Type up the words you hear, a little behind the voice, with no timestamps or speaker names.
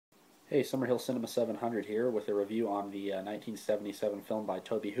Hey, Summerhill Cinema 700 here with a review on the 1977 film by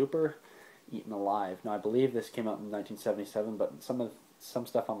Tobe Hooper, Eaten Alive. Now, I believe this came out in 1977, but some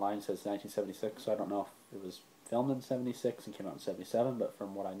stuff online says 1976, so I don't know if it was filmed in 76 and came out in 77, but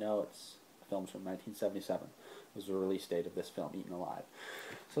from what I know, it's filmed from 1977. Was the release date of this film, Eaten Alive.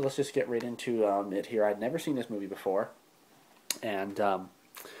 So let's just get right into it here. I'd never seen this movie before, and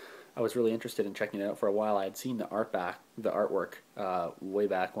I was really interested in checking it out for a while. I had seen the artwork way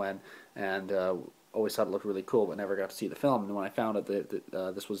back when, and always thought it looked really cool, but never got to see the film. And when I found out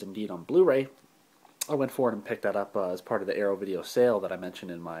that this was indeed on Blu-ray, I went forward and picked that up as part of the Arrow Video sale that I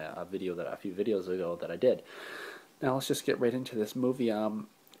mentioned in my video a few videos ago that I did. Now let's just get right into this movie.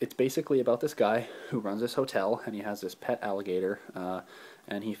 It's basically about this guy who runs this hotel, and he has this pet alligator,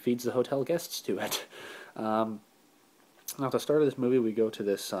 and he feeds the hotel guests to it. Now, at the start of this movie, we go to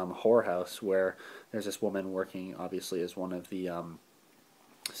this whorehouse where there's this woman working, obviously, as one of the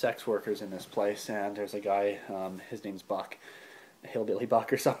sex workers in this place, and there's a guy, his name's Buck, Hillbilly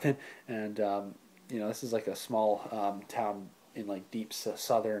Buck or something, and, this is like a small town in, like, deep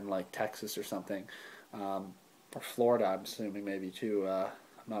southern, like, Texas or something, or Florida, I'm assuming, maybe, too. I'm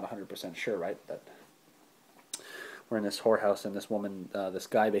not 100% sure, right, but we're in this whorehouse, and this woman, this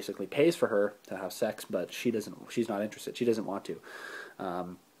guy basically pays for her to have sex, but she's not interested. She doesn't want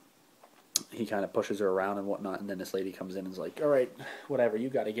to. He kind of pushes her around and whatnot, and then this lady comes in and is like, all right, whatever, you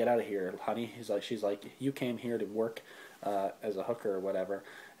got to get out of here, honey. She's like, you came here to work as a hooker or whatever,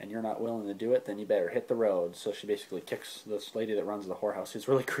 and you're not willing to do it, then you better hit the road. So she basically kicks this lady that runs the whorehouse. She's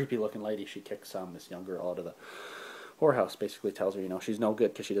a really creepy looking lady. She kicks this young girl out of the whorehouse, basically tells her, she's no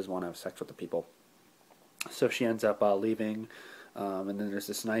good because she doesn't want to have sex with the people. So she ends up leaving, and then there's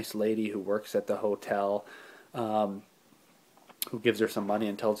this nice lady who works at the hotel, who gives her some money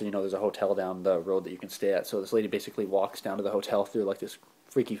and tells her, there's a hotel down the road that you can stay at. So this lady basically walks down to the hotel through like this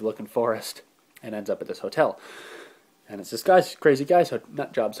freaky-looking forest and ends up at this hotel. And it's this crazy guy's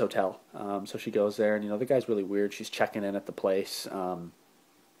nut job's hotel. So she goes there, and the guy's really weird. She's checking in at the place.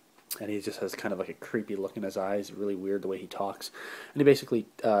 And he just has kind of like a creepy look in his eyes, really weird the way he talks. And he basically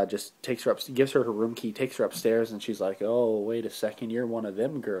just takes her up, gives her room key, takes her upstairs, and she's like, oh, wait a second, you're one of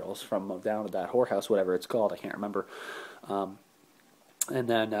them girls from down at that whorehouse, whatever it's called, I can't remember. And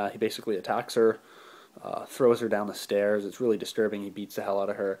then he basically attacks her, throws her down the stairs. It's really disturbing. He beats the hell out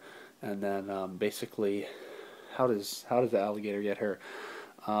of her. And then basically, how does the alligator get her?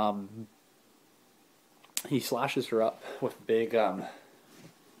 He slashes her up with a big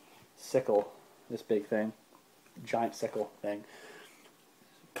sickle, this big thing, giant sickle thing,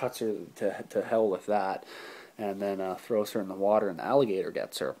 cuts her to hell with that, and then throws her in the water, and the alligator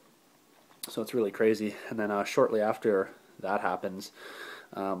gets her. So it's really crazy. And then shortly after that happens,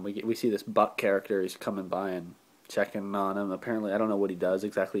 we see this Buck character. He's coming by and checking on him. Apparently, I don't know what he does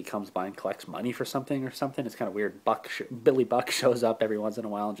exactly. He comes by and collects money for something or something. It's kind of weird. Billy Buck shows up every once in a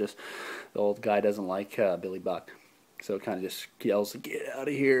while, and just the old guy doesn't like Billy Buck. So it kind of just yells, get out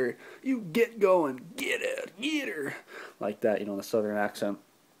of here, you get going, get out, get her, like that, in the southern accent.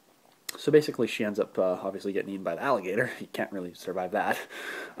 So basically she ends up obviously getting eaten by the alligator. You can't really survive that.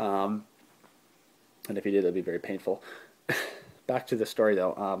 And if you did, it would be very painful. Back to the story,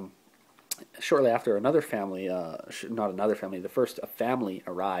 though. Shortly after, another family, not another family, a family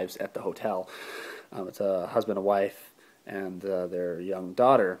arrives at the hotel. It's a husband and wife and their young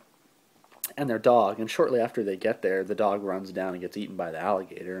daughter and their dog, and shortly after they get there, the dog runs down and gets eaten by the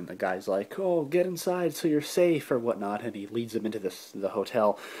alligator, and the guy's like, oh, get inside so you're safe, or whatnot, and he leads them into the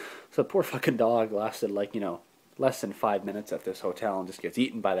hotel. So the poor fucking dog lasted, like, less than 5 minutes at this hotel and just gets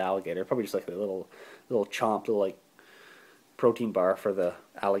eaten by the alligator. Probably just like a little chomp, little, like, protein bar for the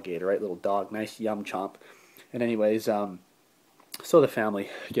alligator, right? Little dog, nice yum chomp. And anyways, so the family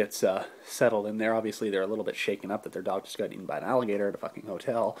gets settled in there. Obviously, they're a little bit shaken up that their dog just got eaten by an alligator at a fucking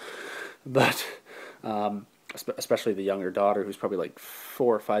hotel. But especially the younger daughter, who's probably like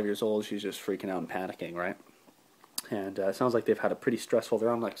 4 or 5 years old, she's just freaking out and panicking, right? And it sounds like they've had a pretty stressful.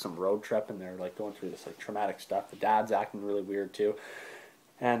 They're on like some road trip, and they're like going through this like traumatic stuff. The dad's acting really weird too.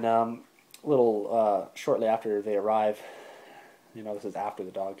 And shortly after they arrive, this is after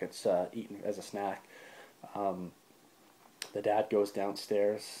the dog gets eaten as a snack. The dad goes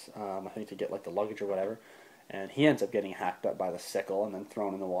downstairs, I think to get like the luggage or whatever, and he ends up getting hacked up by the sickle and then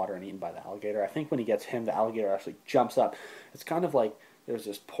thrown in the water and eaten by the alligator. I think when he gets him, the alligator actually jumps up. It's kind of like there's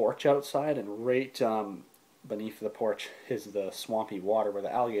this porch outside, and right beneath the porch is the swampy water where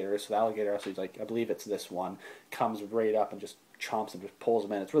the alligator is. So the alligator actually, like, I believe it's this one, comes right up and just chomps and just pulls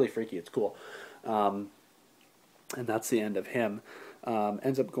him in. It's really freaky. It's cool. And that's the end of him.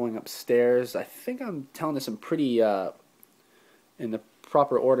 Ends up going upstairs. I think I'm telling this in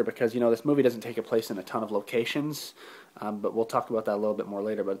proper order because, this movie doesn't take place in a ton of locations, but we'll talk about that a little bit more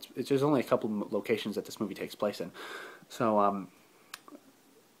later, but there's only a couple of locations that this movie takes place in. So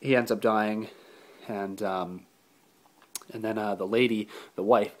he ends up dying, and then the lady, the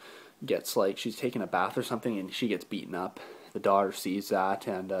wife, gets, she's taking a bath or something, and she gets beaten up. The daughter sees that,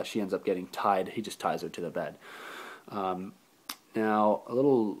 and she ends up getting tied. He just ties her to the bed. Now, a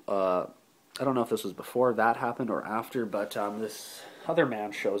little, I don't know if this was before that happened or after, but this other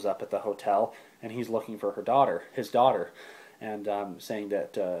man shows up at the hotel, and he's looking for his daughter, and saying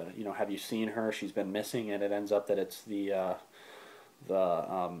that, have you seen her? She's been missing, and it ends up that it's the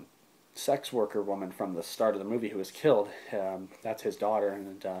sex worker woman from the start of the movie who was killed. That's his daughter,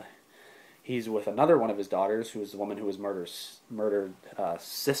 and he's with another one of his daughters, who is the woman who was murdered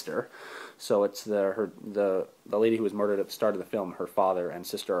sister. So it's the lady who was murdered at the start of the film. Her father and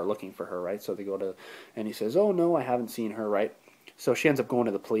sister are looking for her, right? So they go to, and he says, "Oh no, I haven't seen her," right? So she ends up going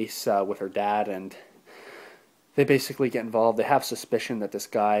to the police with her dad, and they basically get involved. They have suspicion that this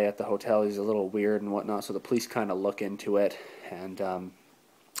guy at the hotel is a little weird and whatnot. So the police kind of look into it, and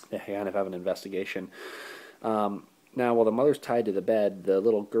they kind of have an investigation. Now, while the mother's tied to the bed, the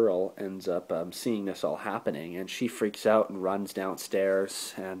little girl ends up seeing this all happening, and she freaks out and runs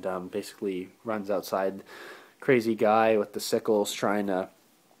downstairs and basically runs outside. Crazy guy with the sickles trying to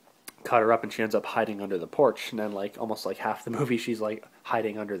cut her up, and she ends up hiding under the porch. And then, almost half the movie, she's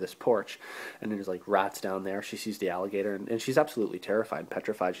hiding under this porch, and there's rats down there. She sees the alligator, and she's absolutely terrified,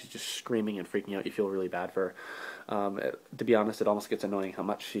 petrified. She's just screaming and freaking out. You feel really bad for her. To be honest, it almost gets annoying how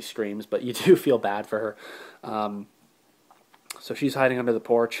much she screams, but you do feel bad for her. So she's hiding under the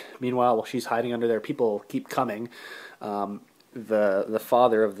porch. Meanwhile, while she's hiding under there, people keep coming. The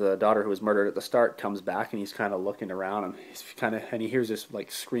father of the daughter who was murdered at the start comes back, and he's kind of looking around, and he hears this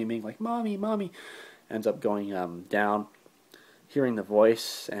screaming, "Mommy, mommy!" Ends up going down, hearing the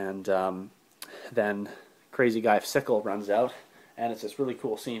voice, and then crazy guy Sickle runs out, and it's this really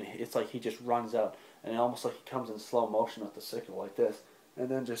cool scene. It's he just runs out, and almost he comes in slow motion with the sickle like this. And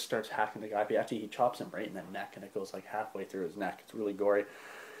then just starts hacking the guy. But actually, he chops him right in the neck, and it goes halfway through his neck. It's really gory.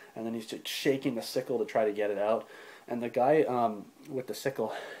 And then he's just shaking the sickle to try to get it out. And the guy with the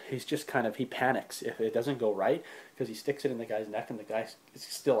sickle, he's just he panics if it doesn't go right, because he sticks it in the guy's neck, and the guy is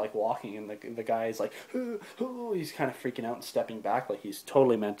still walking, and the guy is he's kind of freaking out and stepping back like he's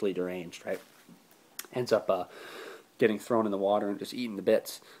totally mentally deranged, right? Ends up getting thrown in the water and just eaten to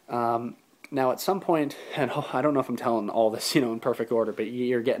bits. Now, at some point, and I don't know if I'm telling all this, in perfect order, but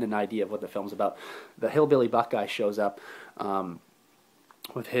you're getting an idea of what the film's about. The hillbilly buck guy shows up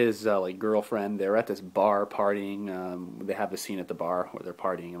with his girlfriend. They're at this bar partying. They have the scene at the bar where they're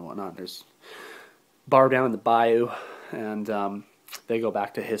partying and whatnot. There's a bar down in the bayou, and they go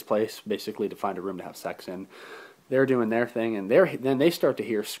back to his place basically to find a room to have sex in. They're doing their thing, and then they start to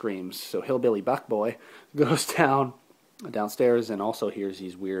hear screams. So hillbilly buck boy goes downstairs and also hears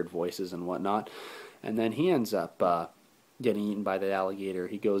these weird voices and whatnot, and then he ends up getting eaten by the alligator.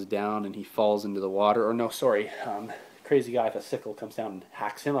 He goes down and he falls into the water, or no, sorry, crazy guy with a sickle comes down and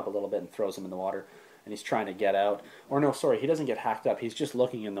hacks him up a little bit and throws him in the water, and he's trying to get out. Or no, sorry, he doesn't get hacked up, he's just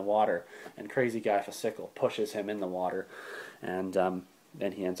looking in the water, and crazy guy with a sickle pushes him in the water, and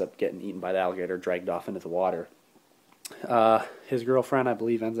then he ends up getting eaten by the alligator, dragged off into the water. His girlfriend, I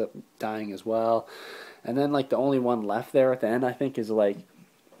believe, ends up dying as well. And then, the only one left there at the end, I think, is, the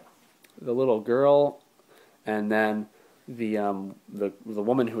little girl, and then the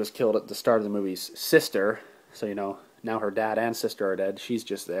woman who was killed at the start of the movie's sister. So, now her dad and sister are dead. She's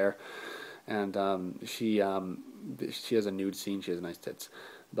just there. And she has a nude scene. She has nice tits.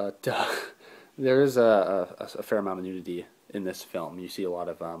 But there is a fair amount of nudity in this film. You see a lot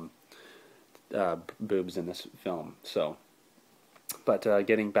of boobs in this film. So, but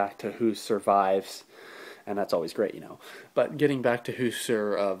getting back to who survives, and that's always great, But getting back to who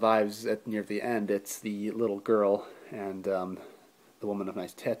survives near the end, it's the little girl and the woman of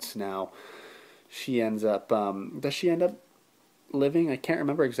nice tits. Now, she ends up, does she end up living? I can't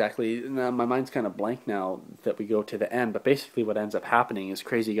remember exactly. My mind's kind of blank now that we go to the end, but basically what ends up happening is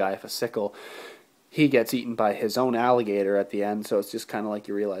crazy guy with a sickle, he gets eaten by his own alligator at the end, so it's just kind of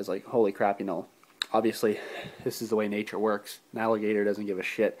you realize, holy crap, obviously, this is the way nature works. An alligator doesn't give a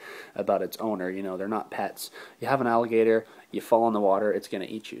shit about its owner. They're not pets. You have an alligator, you fall in the water, it's going to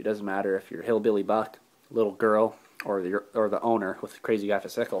eat you. It doesn't matter if you're hillbilly buck, little girl, or the owner with the crazy guy with a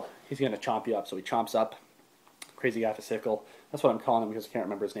sickle. He's going to chomp you up. So he chomps up crazy guy with a sickle. That's what I'm calling him because I can't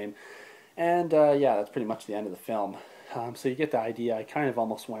remember his name. And yeah, that's pretty much the end of the film. So you get the idea. I kind of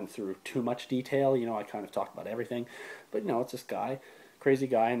almost went through too much detail. I kind of talked about everything. But, it's this guy, crazy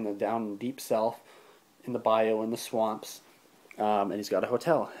guy down in deep south, in the bayou, in the swamps, and he's got a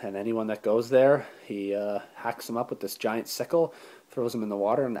hotel. And anyone that goes there, he hacks them up with this giant sickle, throws them in the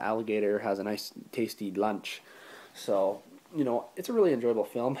water, and the alligator has a nice, tasty lunch. So, you know, it's a really enjoyable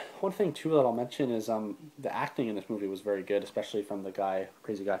film. One thing too that I'll mention is the acting in this movie was very good, especially from the guy,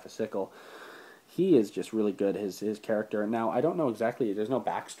 crazy guy with the sickle. He is just really good, his character. Now, I don't know exactly, there's no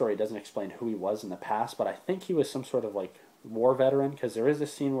backstory, it doesn't explain who he was in the past, but I think he was some sort of like war veteran, because there is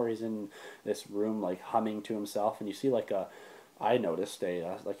this scene where he's in this room like humming to himself, and you see like I noticed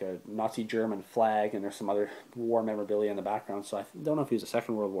like a Nazi German flag, and there's some other war memorabilia in the background, so I don't know if he was a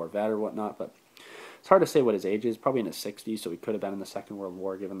Second World War vet or whatnot, but it's hard to say what his age is, probably in his 60s, so he could have been in the Second World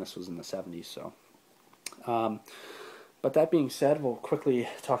War, given this was in the 70s, so... But that being said, we'll quickly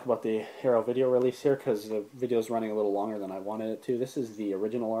talk about the Arrow video release here, because the video is running a little longer than I wanted it to. This is the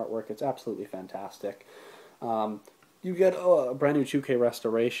original artwork. It's absolutely fantastic. You get a brand new 2K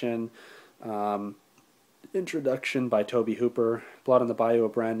restoration, introduction by Tobe Hooper, Blood on the Bayou, a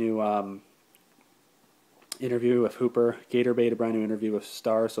brand new interview with Hooper, Gatorbait, a brand new interview with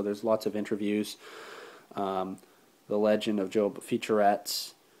Star, so there's lots of interviews. The Legend of Joe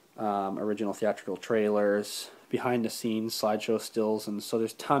featurettes, original theatrical trailers, behind the scenes slideshow stills, and so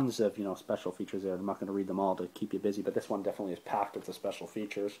there's tons of, you know, special features there. I'm not going to read them all to keep you busy, but this one definitely is packed with the special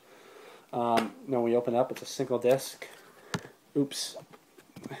features. Now when we open it up, it's a single disc, with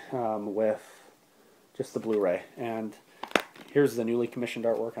just the Blu-ray, and here's the newly commissioned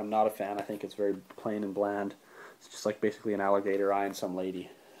artwork. I'm not a fan. I think it's very plain and bland. It's just like basically an alligator eyeing some lady.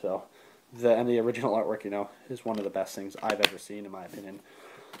 So the original artwork, you know, is one of the best things I've ever seen, in my opinion.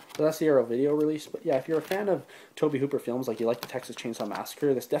 So that's the Arrow video release. But yeah, if you're a fan of Tobe Hooper films, like you like the Texas Chainsaw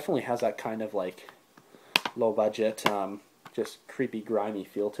Massacre, this definitely has that kind of like low budget, just creepy, grimy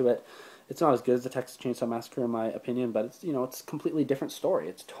feel to it. It's not as good as the Texas Chainsaw Massacre in my opinion, but it's, you know, it's a completely different story.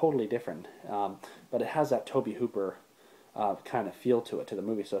 It's totally different, but it has that Tobe Hooper kind of feel to it, to the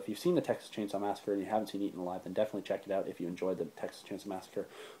movie. So if you've seen the Texas Chainsaw Massacre and you haven't seen Eaten Alive, then definitely check it out if you enjoyed the Texas Chainsaw Massacre.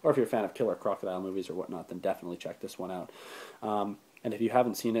 Or if you're a fan of killer crocodile movies or whatnot, then definitely check this one out. And if you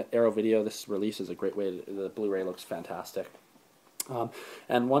haven't seen it, Arrow Video, this release is a great way the Blu-ray looks fantastic.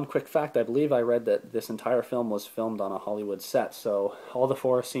 And one quick fact, I believe I read that this entire film was filmed on a Hollywood set. So all the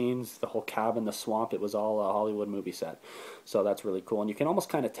forest scenes, the whole cabin, the swamp, it was all a Hollywood movie set. So that's really cool. And you can almost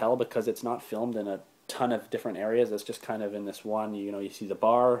kind of tell because it's not filmed in a ton of different areas. It's just kind of in this one, you know, you see the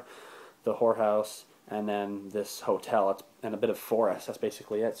bar, the whorehouse, and then this hotel, and a bit of forest. That's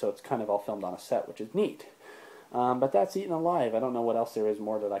basically it. So it's kind of all filmed on a set, which is neat. But that's Eaten Alive. I don't know what else there is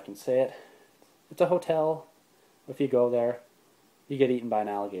more that I can say it. It's a hotel. If you go there, you get eaten by an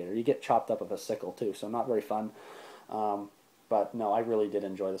alligator. You get chopped up with a sickle too, so not very fun. But no, I really did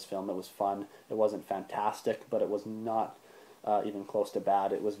enjoy this film. It was fun. It wasn't fantastic, but it was not even close to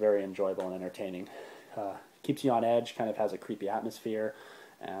bad. It was very enjoyable and entertaining. Keeps you on edge, kind of has a creepy atmosphere,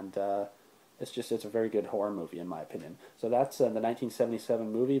 and it's a very good horror movie in my opinion. So that's the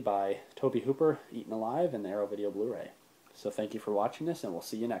 1977 movie by Tobe Hooper, Eaten Alive, and the Arrow Video Blu-ray. So thank you for watching this, and we'll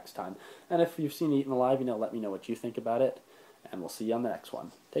see you next time. And if you've seen Eaten Alive, you know, let me know what you think about it, and we'll see you on the next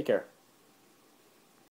one. Take care.